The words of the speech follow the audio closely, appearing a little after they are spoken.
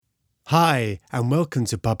Hi, and welcome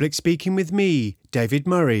to Public Speaking with me, David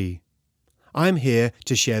Murray. I'm here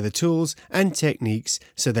to share the tools and techniques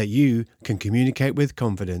so that you can communicate with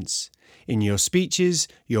confidence in your speeches,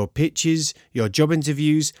 your pitches, your job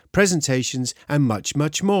interviews, presentations, and much,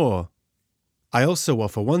 much more. I also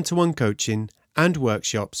offer one-to-one coaching and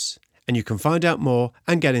workshops, and you can find out more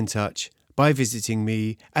and get in touch by visiting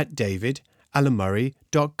me at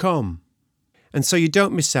davidalanmurray.com. And so you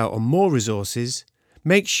don't miss out on more resources,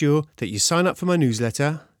 make sure that you sign up for my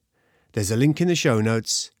newsletter. There's a link in the show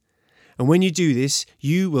notes. And when you do this,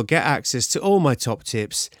 you will get access to all my top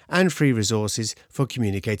tips and free resources for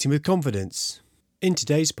communicating with confidence. In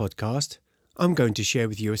today's podcast, I'm going to share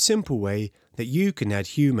with you a simple way that you can add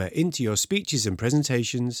humour into your speeches and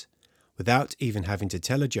presentations without even having to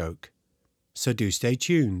tell a joke. So do stay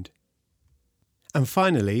tuned. And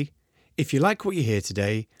finally, if you like what you hear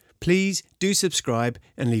today, please do subscribe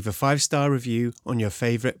and leave a 5-star review on your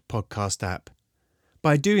favourite podcast app.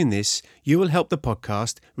 By doing this, you will help the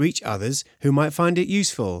podcast reach others who might find it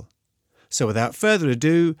useful. So without further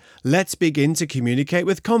ado, let's begin to communicate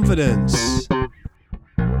with confidence.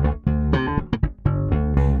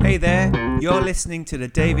 Hey there, you're listening to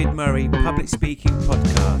the David Murray Public Speaking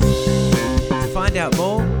Podcast. To find out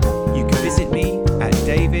more, you can visit me at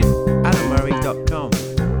davidalanmurray.com.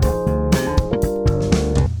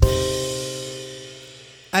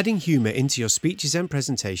 Adding humour into your speeches and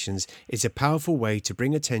presentations is a powerful way to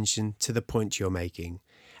bring attention to the point you're making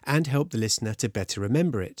and help the listener to better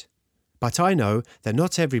remember it. But I know that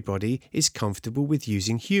not everybody is comfortable with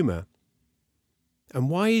using humour. And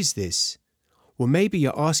why is this? Well, maybe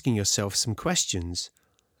you're asking yourself some questions.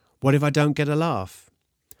 What if I don't get a laugh?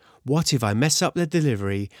 What if I mess up the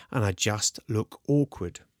delivery and I just look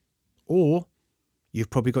awkward? Or you've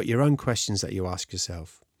probably got your own questions that you ask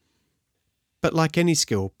yourself. But like any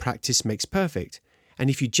skill, practice makes perfect,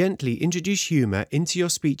 and if you gently introduce humour into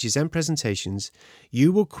your speeches and presentations,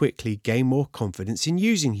 you will quickly gain more confidence in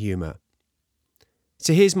using humour.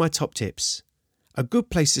 So here's my top tips. A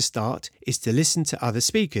good place to start is to listen to other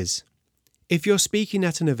speakers. If you're speaking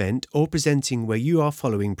at an event or presenting where you are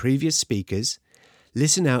following previous speakers,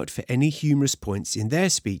 listen out for any humorous points in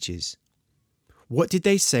their speeches. What did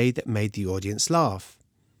they say that made the audience laugh?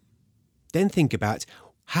 Then think about,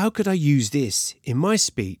 how could I use this in my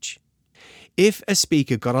speech? If a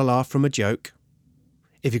speaker got a laugh from a joke,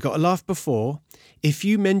 if you got a laugh before, if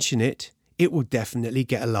you mention it, it will definitely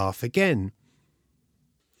get a laugh again.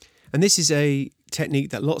 And this is a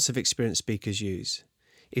technique that lots of experienced speakers use.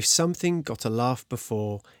 If something got a laugh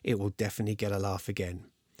before, it will definitely get a laugh again.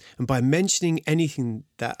 And by mentioning anything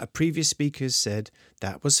that a previous speaker has said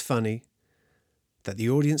that was funny, that the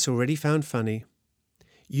audience already found funny,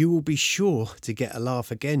 you will be sure to get a laugh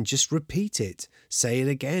again. Just repeat it. Say it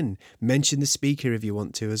again. Mention the speaker if you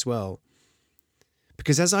want to as well.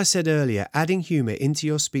 Because as I said earlier, adding humour into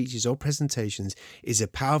your speeches or presentations is a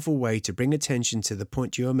powerful way to bring attention to the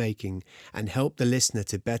point you are making and help the listener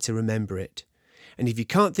to better remember it. And if you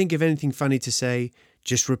can't think of anything funny to say,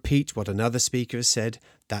 just repeat what another speaker has said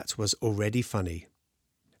that was already funny.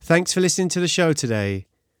 Thanks for listening to the show today.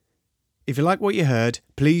 If you like what you heard,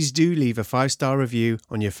 please do leave a 5-star review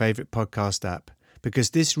on your favourite podcast app,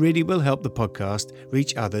 because this really will help the podcast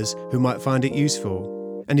reach others who might find it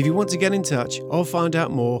useful. And if you want to get in touch or find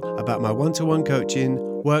out more about my one-to-one coaching,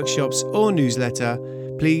 workshops or newsletter,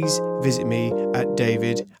 please visit me at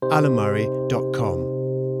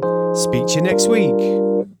davidalanmurray.com. Speak to you next week.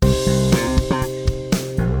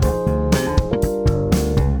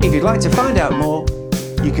 If you'd like to find out more,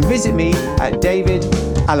 you can visit me at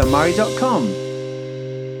davidalanmurray.com.